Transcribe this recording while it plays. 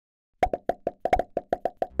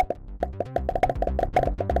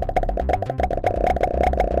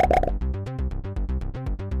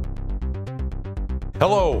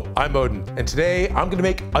Hello, I'm Odin, and today I'm going to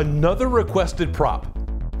make another requested prop.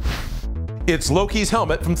 It's Loki's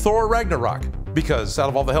helmet from Thor Ragnarok, because out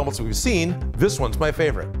of all the helmets we've seen, this one's my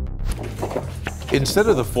favorite. Instead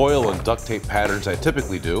of the foil and duct tape patterns I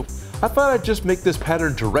typically do, I thought I'd just make this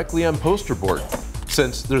pattern directly on poster board.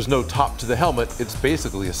 Since there's no top to the helmet, it's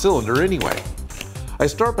basically a cylinder anyway. I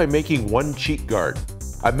start by making one cheek guard.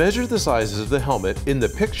 I measure the sizes of the helmet in the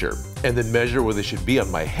picture, and then measure where they should be on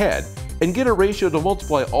my head, and get a ratio to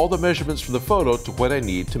multiply all the measurements from the photo to what I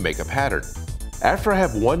need to make a pattern. After I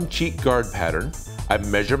have one cheek guard pattern, I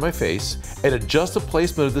measure my face and adjust the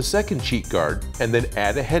placement of the second cheek guard and then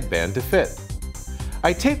add a headband to fit.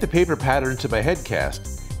 I tape the paper pattern to my head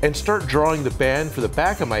cast and start drawing the band for the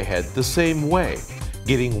back of my head the same way,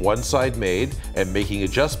 getting one side made and making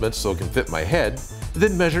adjustments so it can fit my head,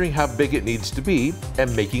 then measuring how big it needs to be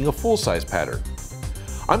and making a full-size pattern.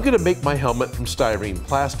 I'm going to make my helmet from styrene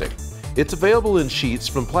plastic. It's available in sheets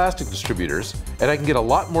from plastic distributors, and I can get a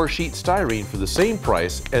lot more sheet styrene for the same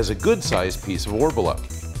price as a good-sized piece of Worbla.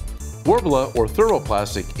 Worbla or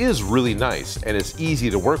thermoplastic is really nice and it's easy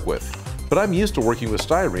to work with, but I'm used to working with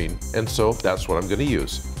styrene, and so that's what I'm going to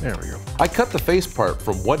use. There we go. I cut the face part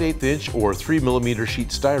from 1/8 inch or 3mm sheet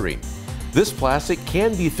styrene. This plastic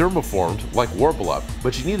can be thermoformed like Worbla,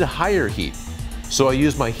 but you need a higher heat, so I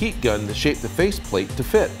use my heat gun to shape the face plate to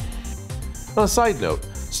fit. On a side note,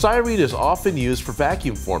 styrene is often used for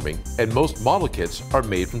vacuum forming, and most model kits are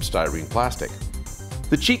made from styrene plastic.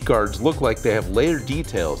 The cheek guards look like they have layered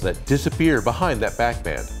details that disappear behind that back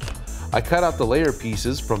band. I cut out the layer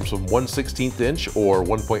pieces from some 1/16 inch or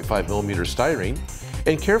 1.5mm styrene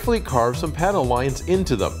and carefully carve some panel lines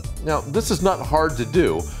into them. Now, this is not hard to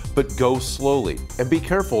do, but go slowly and be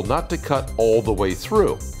careful not to cut all the way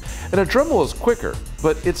through. And a Dremel is quicker,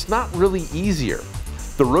 but it's not really easier.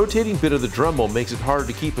 The rotating bit of the Dremel makes it hard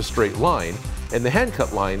to keep a straight line, and the hand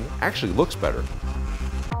cut line actually looks better.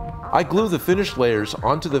 I glue the finished layers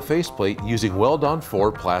onto the faceplate using Weldon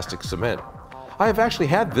 4 plastic cement. I have actually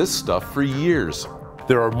had this stuff for years.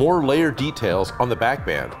 There are more layer details on the back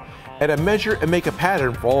band, and I measure and make a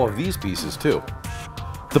pattern for all of these pieces too.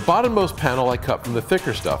 The bottommost panel I cut from the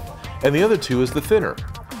thicker stuff, and the other two is the thinner.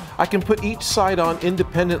 I can put each side on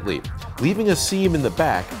independently, leaving a seam in the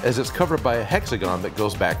back as it's covered by a hexagon that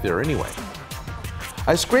goes back there anyway.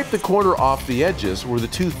 I scrape the corner off the edges where the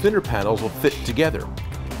two thinner panels will fit together.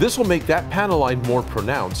 This will make that panel line more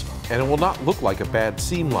pronounced, and it will not look like a bad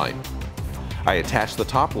seam line. I attach the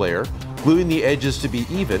top layer, gluing the edges to be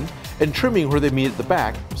even and trimming where they meet at the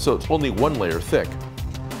back so it's only one layer thick.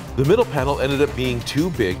 The middle panel ended up being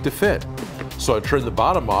too big to fit, so I trimmed the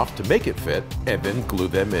bottom off to make it fit and then glue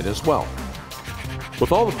them in as well.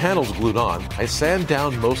 With all the panels glued on, I sand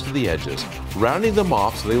down most of the edges, rounding them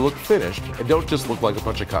off so they look finished and don't just look like a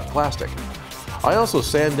bunch of cut plastic. I also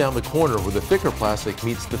sand down the corner where the thicker plastic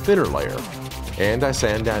meets the thinner layer, and I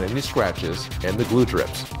sand down any scratches and the glue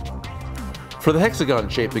drips. For the hexagon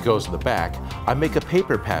shape that goes in the back, I make a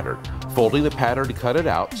paper pattern, folding the pattern to cut it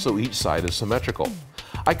out so each side is symmetrical.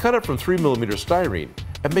 I cut it from 3mm styrene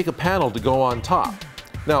and make a panel to go on top.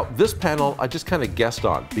 Now, this panel I just kind of guessed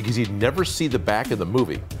on because you'd never see the back in the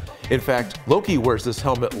movie. In fact, Loki wears this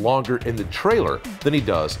helmet longer in the trailer than he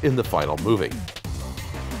does in the final movie.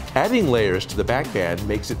 Adding layers to the back band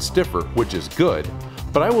makes it stiffer, which is good,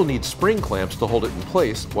 but I will need spring clamps to hold it in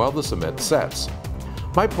place while the cement sets.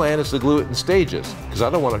 My plan is to glue it in stages because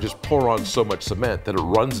I don't want to just pour on so much cement that it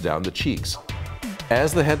runs down the cheeks.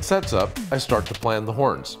 As the head sets up, I start to plan the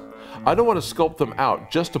horns. I don't want to sculpt them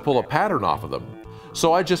out just to pull a pattern off of them,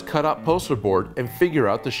 so I just cut out poster board and figure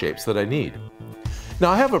out the shapes that I need.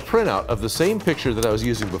 Now I have a printout of the same picture that I was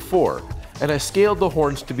using before, and I scaled the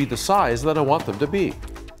horns to be the size that I want them to be.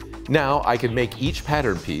 Now I can make each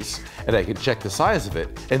pattern piece, and I can check the size of it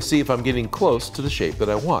and see if I'm getting close to the shape that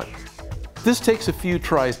I want. This takes a few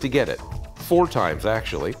tries to get it, 4 times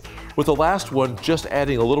actually, with the last one just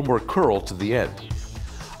adding a little more curl to the end.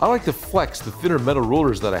 I like to flex the thinner metal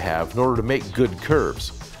rulers that I have in order to make good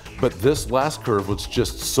curves, but this last curve was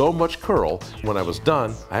just so much curl, when I was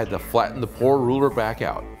done, I had to flatten the poor ruler back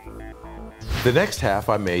out. The next half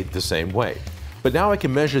I made the same way, but now I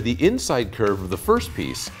can measure the inside curve of the first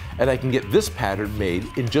piece, and I can get this pattern made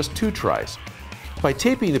in just 2 tries. By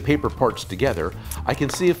taping the paper parts together, I can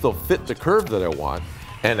see if they'll fit the curve that I want,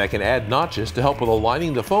 and I can add notches to help with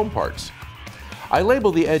aligning the foam parts. I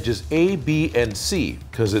label the edges A, B, and C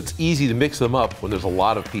because it's easy to mix them up when there's a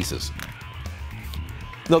lot of pieces.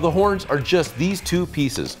 Now the horns are just these 2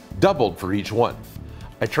 pieces, doubled for each one.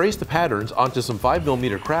 I trace the patterns onto some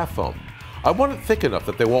 5mm craft foam. I want it thick enough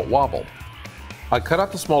that they won't wobble. I cut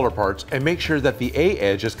out the smaller parts and make sure that the A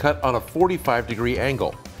edge is cut on a 45-degree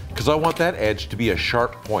angle, because I want that edge to be a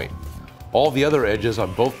sharp point. All the other edges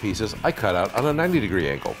on both pieces I cut out on a 90-degree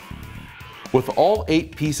angle. With all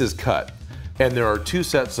 8 pieces cut, and there are 2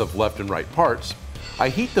 sets of left and right parts, I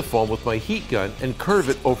heat the foam with my heat gun and curve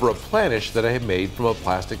it over a planish that I have made from a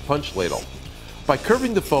plastic punch ladle. By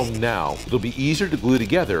curving the foam now, it'll be easier to glue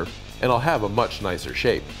together and I'll have a much nicer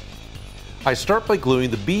shape. I start by gluing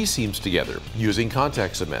the B seams together using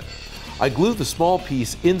contact cement. I glue the small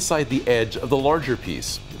piece inside the edge of the larger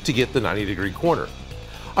piece to get the 90-degree corner.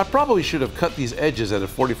 I probably should have cut these edges at a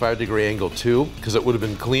 45-degree angle too, because it would have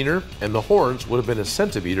been cleaner and the horns would have been a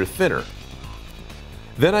centimeter thinner.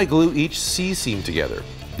 Then I glue each C seam together.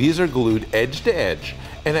 These are glued edge to edge,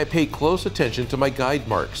 and I pay close attention to my guide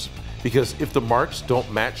marks, because if the marks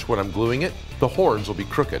don't match when I'm gluing it, the horns will be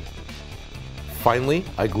crooked. Finally,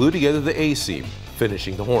 I glue together the A seam,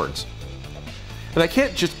 finishing the horns. And I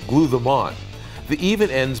can't just glue them on. The even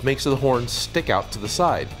ends makes the horns stick out to the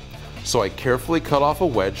side. So I carefully cut off a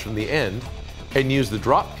wedge from the end and use the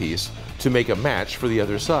drop piece to make a match for the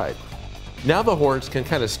other side. Now the horns can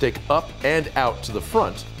kind of stick up and out to the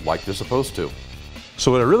front like they're supposed to.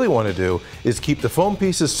 So what I really want to do is keep the foam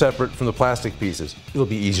pieces separate from the plastic pieces. It'll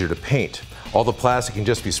be easier to paint. All the plastic can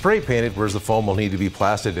just be spray painted, whereas the foam will need to be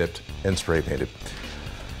plasti dipped and spray painted.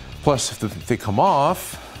 Plus, if they come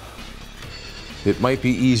off, it might be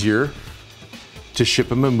easier to ship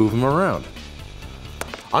them and move them around.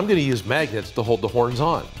 I'm going to use magnets to hold the horns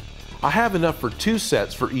on. I have enough for 2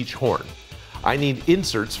 sets for each horn. I need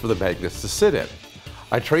inserts for the magnets to sit in.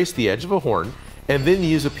 I trace the edge of a horn and then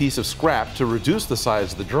use a piece of scrap to reduce the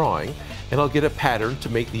size of the drawing, and I'll get a pattern to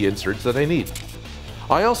make the inserts that I need.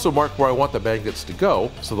 I also mark where I want the magnets to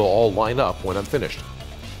go so they'll all line up when I'm finished.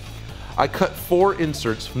 I cut 4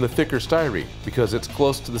 inserts from the thicker styrene because it's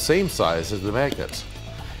close to the same size as the magnets,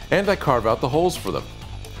 and I carve out the holes for them.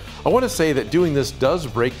 I want to say that doing this does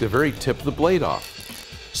break the very tip of the blade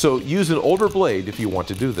off, so use an older blade if you want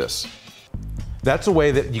to do this. That's a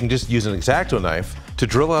way that you can just use an X-Acto knife to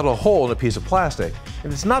drill out a hole in a piece of plastic,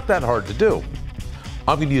 and it's not that hard to do.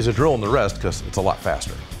 I'm going to use a drill in the rest because it's a lot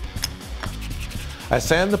faster. I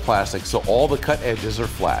sand the plastic so all the cut edges are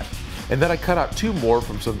flat, and then I cut out 2 more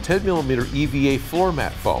from some 10mm EVA floor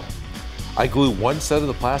mat foam. I glue 1 set of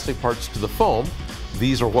the plastic parts to the foam.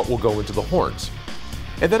 These are what will go into the horns.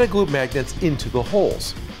 And then I glue magnets into the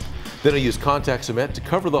holes. Then I use contact cement to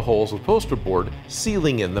cover the holes with poster board,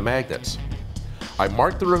 sealing in the magnets. I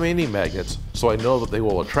mark the remaining magnets so I know that they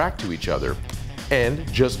will attract to each other, and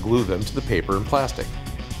just glue them to the paper and plastic.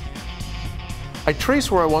 I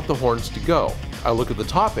trace where I want the horns to go. I look at the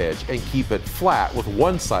top edge and keep it flat with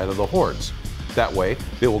one side of the horns. That way,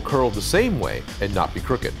 they will curl the same way and not be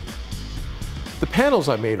crooked. The panels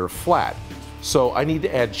I made are flat, so I need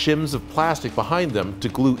to add shims of plastic behind them to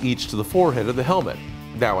glue each to the forehead of the helmet.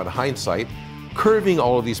 Now in hindsight, curving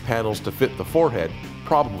all of these panels to fit the forehead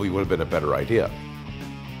probably would have been a better idea.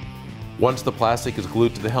 Once the plastic is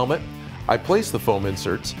glued to the helmet, I place the foam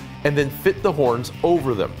inserts and then fit the horns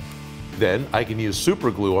over them. Then I can use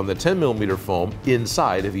super glue on the 10mm foam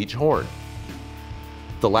inside of each horn.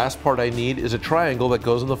 The last part I need is a triangle that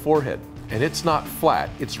goes on the forehead, and it's not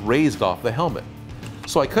flat, it's raised off the helmet.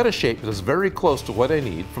 So I cut a shape that is very close to what I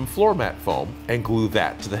need from floor mat foam and glue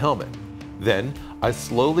that to the helmet. Then I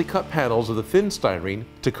slowly cut panels of the thin styrene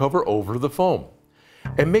to cover over the foam,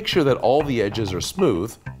 and make sure that all the edges are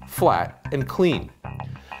smooth, flat, and clean.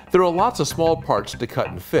 There are lots of small parts to cut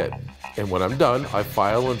and fit, and when I'm done, I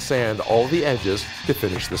file and sand all the edges to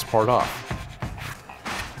finish this part off.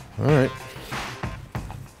 All right.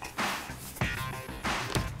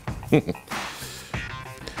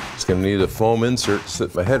 Just gonna need a foam insert to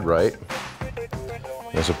sit my head right.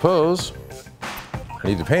 I suppose I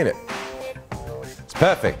need to paint it. It's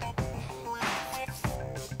perfect.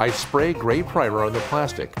 I spray gray primer on the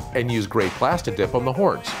plastic and use gray plasti dip on the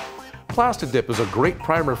horns. Plasti dip is a great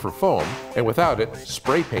primer for foam, and without it,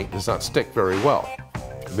 spray paint does not stick very well.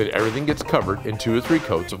 Then everything gets covered in 2 or 3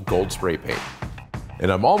 coats of gold spray paint.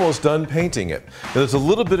 And I'm almost done painting it. Now, there's a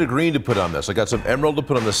little bit of green to put on this. I got some emerald to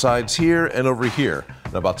put on the sides here and over here,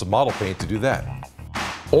 and about some model paint to do that.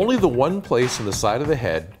 Only the one place in the side of the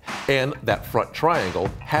head and that front triangle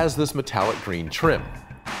has this metallic green trim.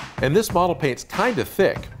 And this model paint's kind of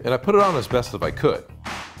thick, and I put it on as best as I could.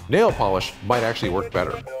 Nail polish might actually work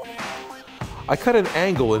better. I cut an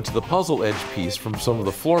angle into the puzzle edge piece from some of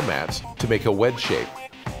the floor mats to make a wedge shape,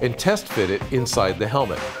 and test fit it inside the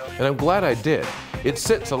helmet. And I'm glad I did. It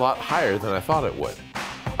sits a lot higher than I thought it would.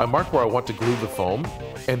 I mark where I want to glue the foam,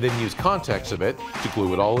 and then use contact cement to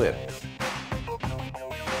glue it all in.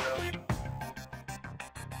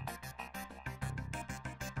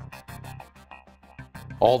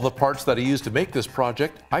 All the parts that I used to make this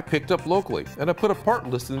project, I picked up locally, and I put a part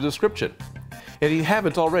list in the description. And if you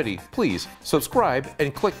haven't already, please subscribe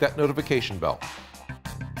and click that notification bell.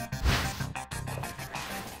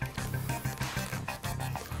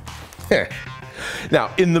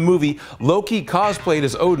 Now, in the movie, Loki cosplayed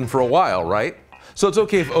as Odin for a while, right? So it's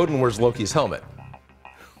okay if Odin wears Loki's helmet.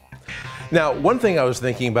 Now, one thing I was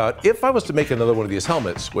thinking about, if I was to make another one of these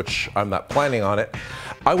helmets, which I'm not planning on it,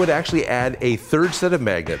 I would actually add a third set of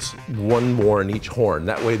magnets, one more in each horn.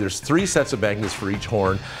 That way there's 3 sets of magnets for each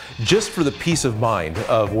horn, just for the peace of mind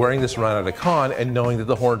of wearing this around at a con and knowing that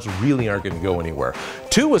the horns really aren't going to go anywhere.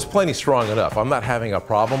 2 was plenty strong enough. I'm not having a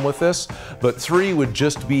problem with this, but 3 would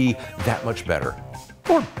just be that much better.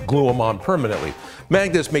 Or glue them on permanently.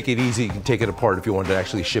 Magnets make it easy. You can take it apart if you wanted to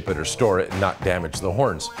actually ship it or store it and not damage the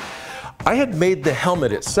horns. I had made the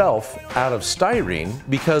helmet itself out of styrene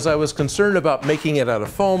because I was concerned about making it out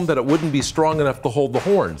of foam, that it wouldn't be strong enough to hold the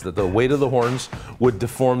horns, that the weight of the horns would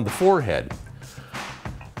deform the forehead.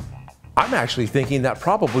 I'm actually thinking that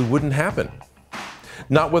probably wouldn't happen.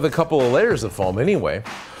 Not with a couple of layers of foam anyway.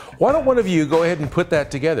 Why don't one of you go ahead and put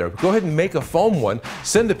that together? Go ahead and make a foam one,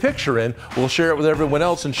 send a picture in, we'll share it with everyone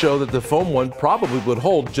else and show that the foam one probably would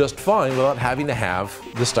hold just fine without having to have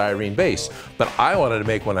the styrene base. But I wanted to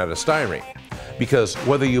make one out of styrene, because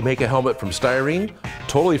whether you make a helmet from styrene,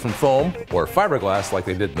 totally from foam, or fiberglass like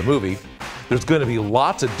they did in the movie, there's going to be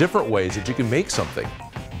lots of different ways that you can make something.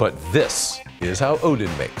 But this is how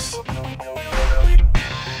Odin makes.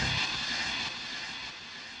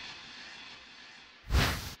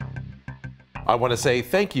 I want to say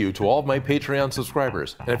thank you to all of my Patreon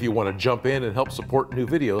subscribers, and if you want to jump in and help support new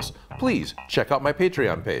videos, please check out my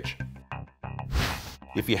Patreon page.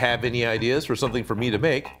 If you have any ideas for something for me to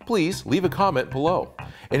make, please leave a comment below.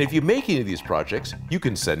 And if you make any of these projects, you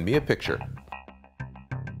can send me a picture.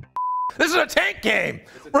 This is a tank game!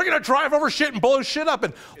 We're gonna drive over shit and blow shit up,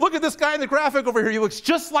 and look at this guy in the graphic over here. He looks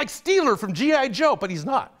just like Steeler from G.I. Joe, but he's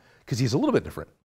not, because he's a little bit different.